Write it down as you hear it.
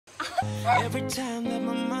Every time that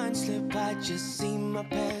my mind slip, I just see my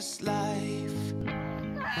past life.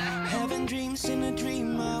 Having dreams in a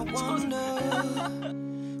dream, I wonder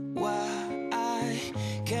why I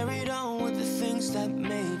carried on with the things that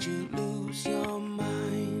made you lose your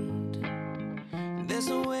mind. There's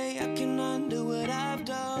no way I can undo what I've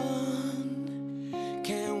done.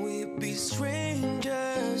 Can we be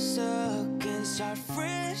strangers again? Start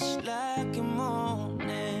fresh like a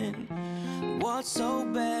morning. What's so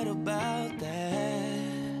bad about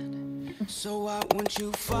that? So why won't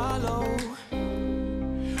you follow?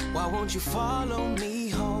 Why won't you follow me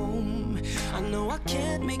home? I know I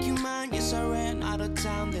can't make you mine. Yes, I ran out of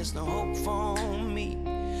time. There's no hope for me.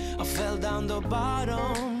 I fell down the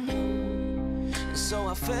bottom, so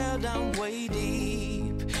I fell down way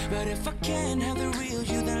deep. But if I can't have the real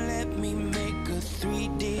you, then let me make a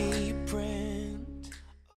 3D print.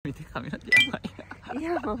 見て、髪の毛やばい。い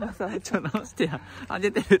や、ママさん。ちょっと直してや。あ、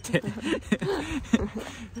出てるって。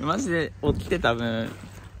マジで起きて多分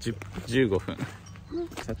15分。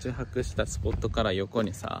車中泊したスポットから横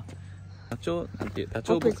にさ、ダチョウ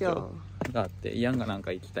牧場があって、イアンがなん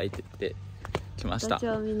か行きたいって言って来ました。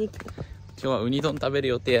今日はウニ丼食べる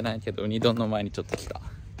予定やないけど、ウニ丼の前にちょっと来た。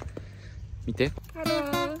見て。来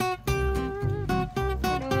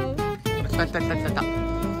た。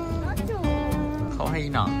かわいい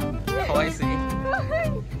な。かわいすぎ。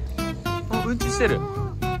あ、うんちしてる。え？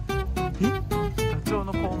ダチョウ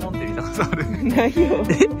の肛門って見たことある？ないよ。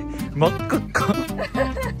真っ赤っか。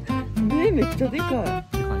目めっちゃでかい。でかいな。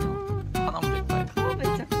鼻もでかい。顔めっ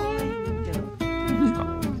ちゃ可愛いねんけど。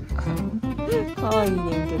可愛い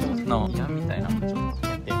ねんけど。のいやみたいな。ちょっと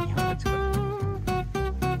やって2本近く。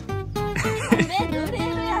目濡れる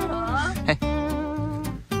やろ。はい。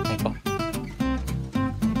行こう。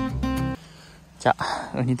じゃ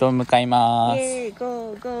あウニ丼向かいます。イエーイ、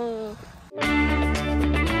ゴーゴー。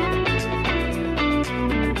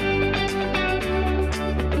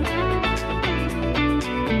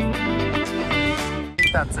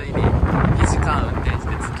ついに2時間運転し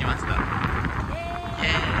て着きました。イエー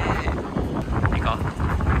イ。行こう。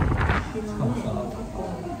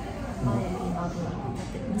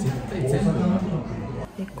絶対全部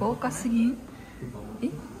豪華すぎん？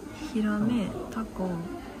ヒラメ、タコ、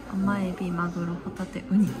甘エビ、マグロ、ホタテ、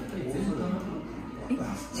ウニ。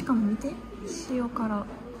しかも見て、塩辛。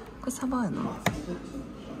これサバやな。こ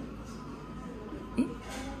れで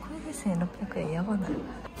1600円やばない？い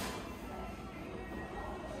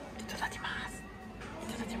ただきます。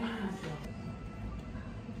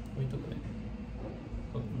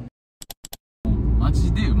マ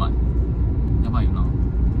ジでうまい。やばいよな。ウ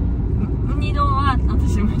ニ丼は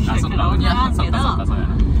私無理だけど。ウニはそうかそうや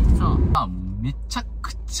な。そう。あ、めちゃ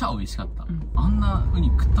くちゃ美味しかった。あんなウニ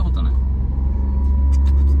食ったことない。も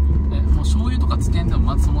う醤油とかつけんでも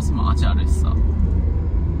まずそもそも味あるしさ。ウ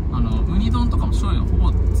ニ丼とかも醤油ほ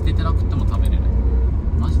ぼつけてなくても食べれる。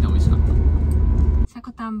マジで美味しかった。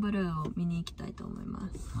積丹ブルーを見に行きたいと思いま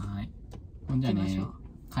す。はい。ほんじゃね、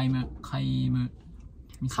カ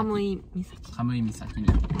ムイ岬に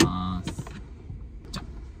行きます。じゃ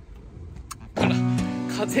あ、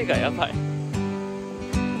風がやばい。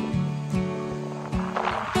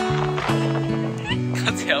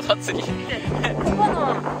風やばすぎ。ここの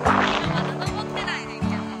まだ登ってないねんけ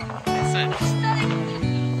ど。そうやな。下で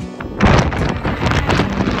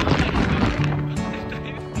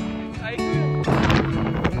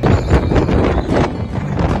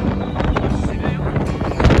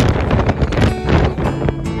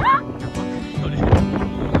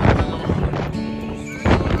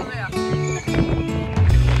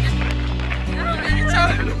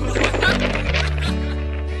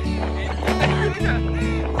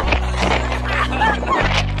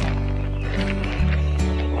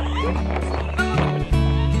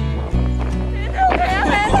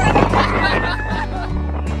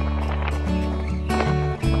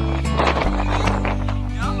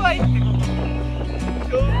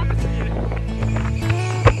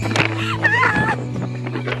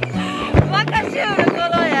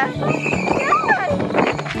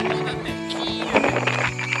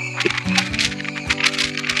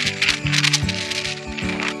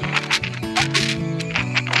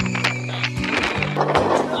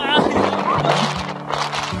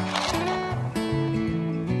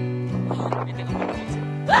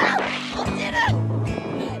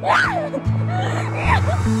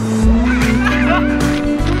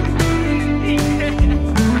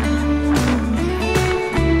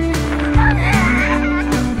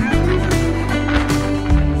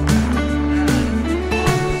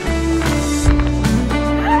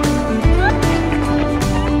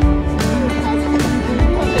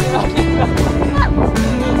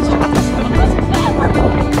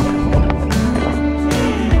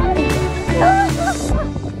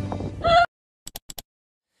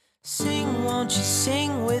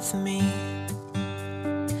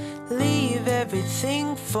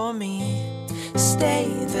me, stay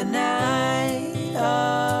the night.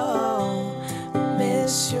 Oh,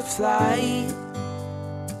 miss your flight.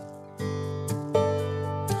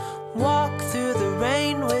 Walk through the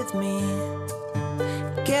rain with me,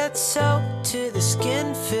 get soaked to the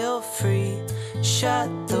skin, feel free. Shut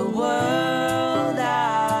the world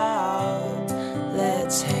out,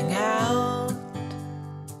 let's hang out.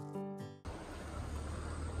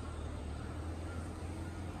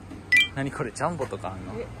 何これジャンボとかあん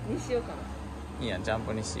の？にしようかな。いいやん、ジャン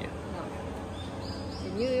ボにしよう。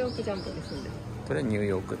ニューヨークジャンボですんで。それニュー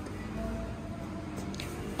ヨークって。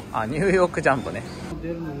あ、ニューヨークジャンボね。出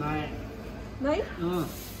るのない。ない？うん。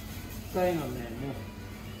使いがね、も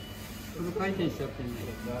うフル回転しちゃってんね。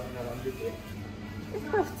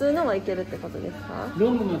これ普通のはいけるってことですか？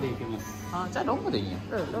ロングまでいけます。あ、じゃあロングでいいんや。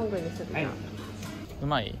うん、ロングにするな。はい。う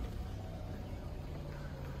まい？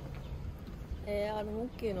あの大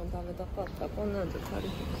きいの食べたかった。こんなんじゃ足り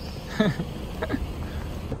へん。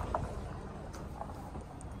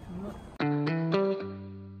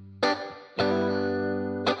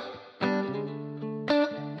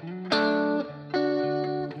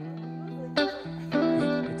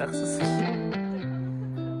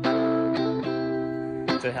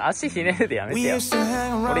足ひねるでやめて We よ。 used to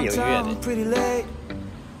hang これ around 余裕やで。 town pretty late.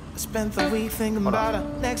 I spent the week thinking about our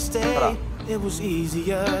next day. It was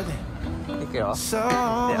easier then, いくよ。 so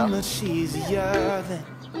much easier then.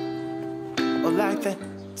 Or like that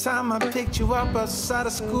time I picked you up outside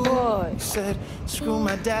of school. You said, screw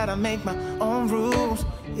my dad, I make my own rules.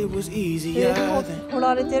 It was easier then, 掘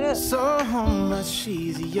られてる。 so much 掘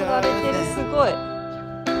easier られてる、 then. すごい。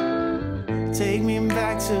 Take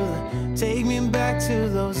me back to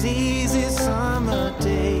those easy summer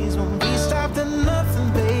days when we stopped at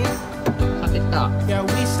nothing, babe. 当てた。 Yeah,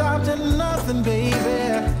 we stopped at nothing, baby.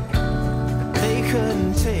 They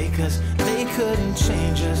couldn't take us, they couldn't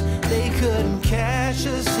change us, they couldn't catch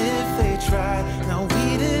us if they tried. No,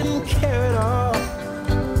 we didn't care at all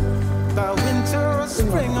about winter or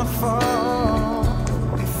spring or fall.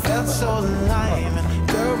 We felt so alive and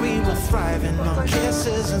girl, we were thriving on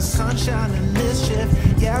kisses and sunshine and mischief.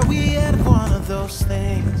 Yeah, we had one of those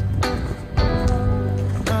things.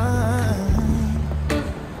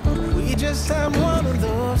 We just had one of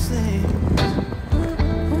those things.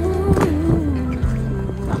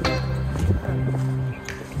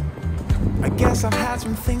 I guess I've had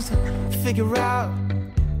some things to figure out,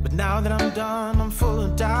 but now that I'm done, I'm full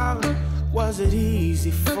of doubt. Was it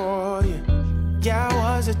easy for you? Yeah,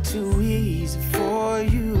 was it too easy for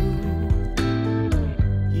you?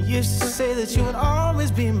 You used to say that you would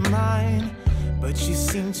always be mine, but you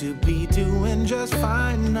seem to be doing just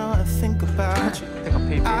fine. Now I think about you,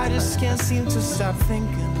 I just can't seem to stop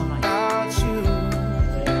thinking about you.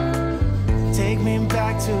 Take me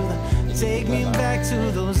back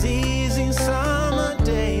to those easy summer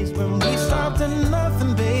days when we stopped at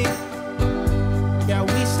nothing, babe. Yeah,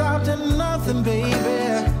 we stopped at nothing,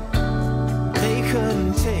 baby. They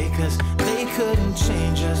couldn't take us, they couldn't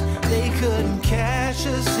change us, they couldn't catch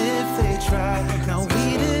us if they tried. Now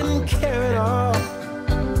we didn't care at all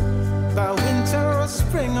about winter or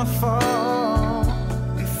spring or fall.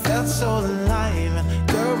 We felt so alive and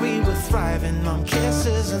girl, we were thriving on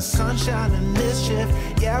kisses and sunshine and mischief.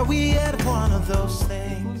 Yeah, we had one of those things.